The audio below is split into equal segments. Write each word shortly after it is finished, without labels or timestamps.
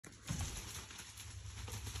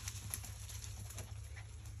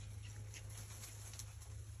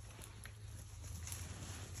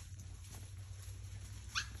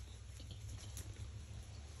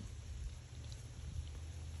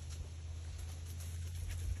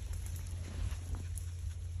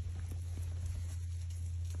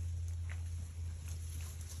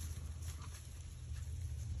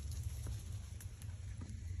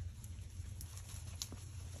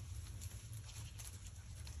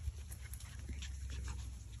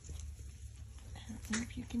I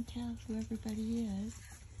hope you can tell who everybody is.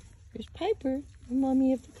 There's Piper, the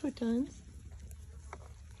mommy of the Cotons.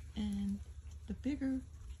 And the bigger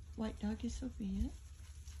white dog is Sophia.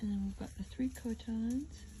 And then we've got the 3 Cotons.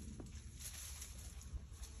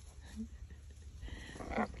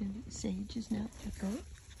 Sage is now Echo.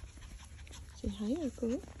 Say hi,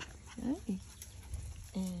 Echo. Hi.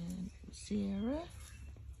 And Sierra.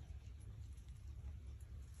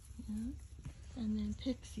 Yeah. And then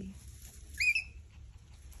Pixie.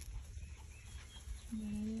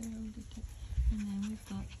 And then we've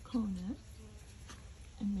got Kona.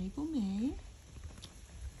 And Mabel May.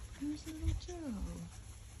 Where's little Joe?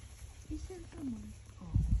 He's in somewhere.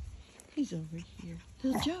 Oh, he's over here.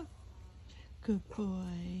 Little Joe. Good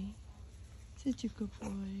boy. Such a good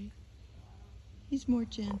boy. He's more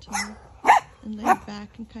gentle and laid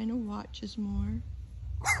back and kind of watches more.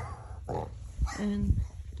 And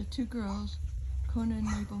the 2 girls, Kona and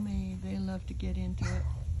Mabel May, they love to get into it.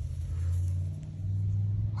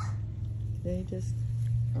 They just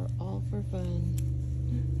are all for fun.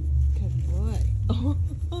 Good boy.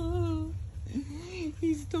 Oh,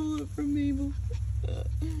 he stole it from Mabel.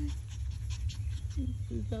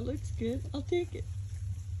 That looks good. I'll take it.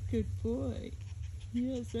 Good boy.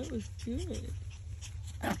 Yes, that was good.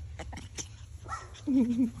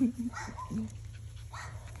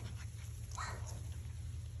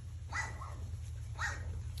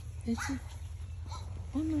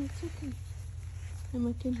 Oh no, it's okay.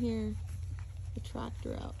 Emma can hear the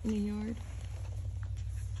tractor out in the yard.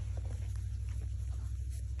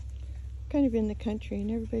 Kind of in the country,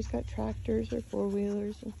 and everybody's got tractors or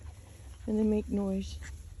 4-wheelers, and they make noise.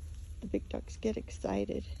 The big ducks get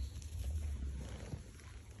excited.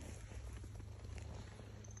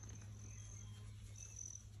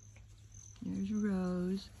 There's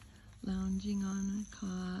Rose lounging on a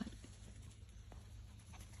cot,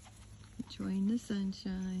 enjoying the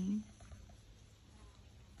sunshine.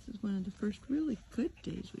 This is one of the first really good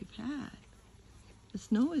days we've had. The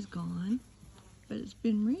snow is gone, but it's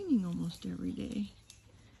been raining almost every day.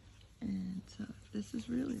 And so this is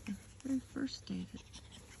really the very first day that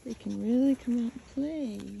they can really come out and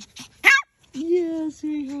play. Yeah,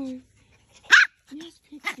 sweetheart. Yes,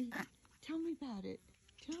 Pixie. Tell me about it.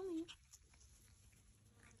 Tell me.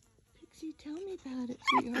 Pixie, tell me about it,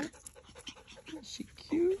 sweetheart. Is she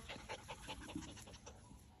cute?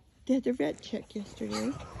 They had the vet check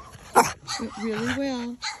yesterday. Went really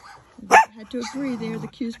well. I had to agree they're the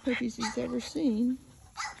cutest puppies he's ever seen.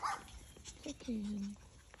 It's okay, honey.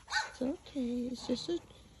 It's okay. It's just a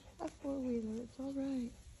 4-wheeler. It's all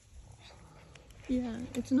right. Yeah,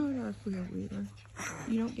 it's not our 4-wheeler.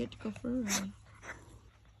 You don't get to go for a ride.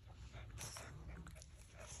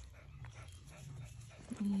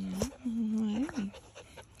 Yeah, alright.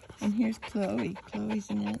 And here's Chloe. Chloe's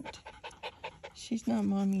an aunt. She's not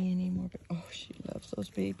mommy anymore, but oh, she loves those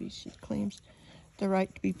babies. She claims the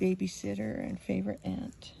right to be babysitter and favorite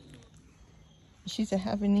aunt. She's a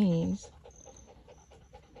Havanese,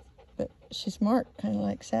 but she's marked kind of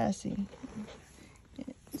like Sassy.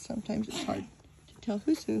 Sometimes it's hard to tell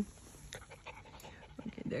who's who.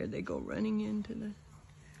 Okay, there they go running into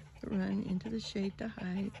the shade to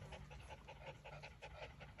hide.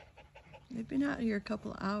 They've been out here a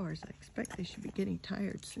couple of hours. I expect they should be getting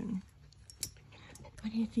tired soon.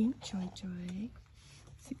 What do you think, Joy Joy?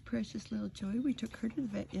 See precious little Joy? We took her to the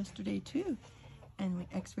vet yesterday too. And we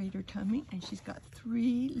x-rayed her tummy, and she's got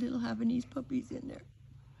 3 little Havanese puppies in there.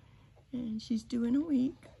 And she's due in a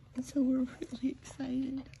week, and so we're really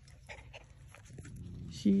excited.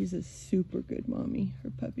 She's a super good mommy. Her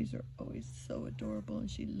puppies are always so adorable, and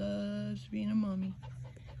she loves being a mommy.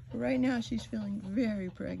 But right now, she's feeling very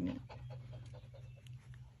pregnant.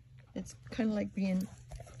 It's kind of like being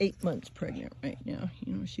 8 months pregnant right now.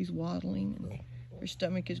 You know, she's waddling, and her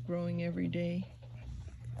stomach is growing every day.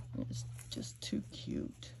 It's just too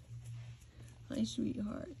cute. Hi,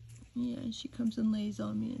 sweetheart. Yeah, she comes and lays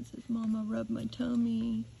on me and says, Mama, rub my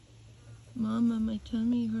tummy. Mama, my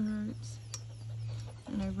tummy hurts.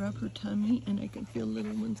 And I rub her tummy, and I can feel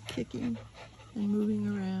little ones kicking and moving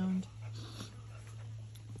around.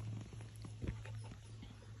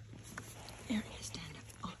 There you stand up.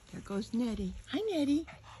 Oh, there goes Nettie. Hi, Nettie.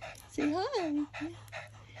 Say hi.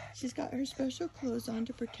 She's got her special clothes on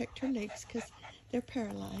to protect her legs because they're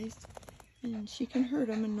paralyzed. And she can hurt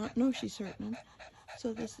them and not know she's hurting them.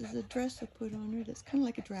 So this is a dress I put on her that's kind of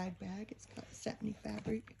like a drag bag. It's got satiny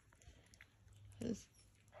fabric. It's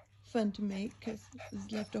fun to make because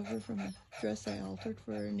it's left over from a dress I altered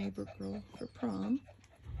for a neighbor girl for prom.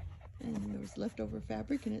 And there was leftover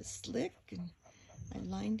fabric, and it's slick, and I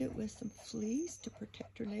lined it with some fleece to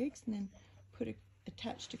protect her legs, and then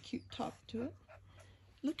attached a cute top to it.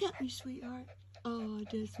 Look at me, sweetheart. Oh,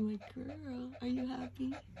 that's my girl. Are you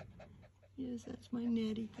happy? Yes, that's my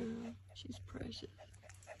Nettie girl. She's precious.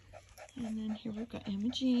 And then here we've got Emma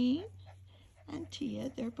Jean and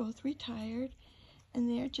Tia. They're both retired, and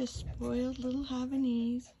they're just spoiled little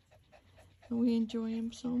Havanese. And we enjoy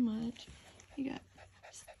them so much. You got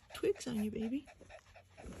twigs on you, baby.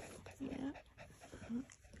 Yeah.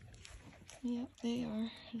 Yep, they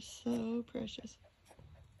are so precious.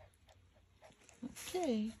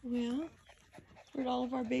 Okay, well, where'd all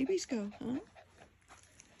of our babies go, huh?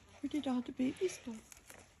 Where did all the babies go?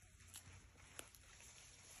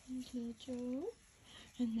 There's little Joe,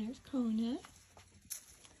 and there's Kona.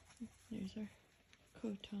 There's our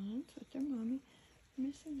Cotons with their mommy.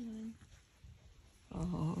 Missing one.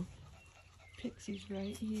 Oh, Pixie's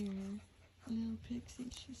right here. Little Pixie,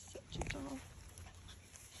 she's such a doll.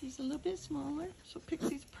 She's a little bit smaller, so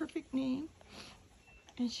Pixie's a perfect name.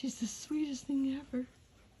 And she's the sweetest thing ever.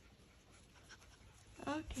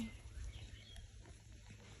 Okay.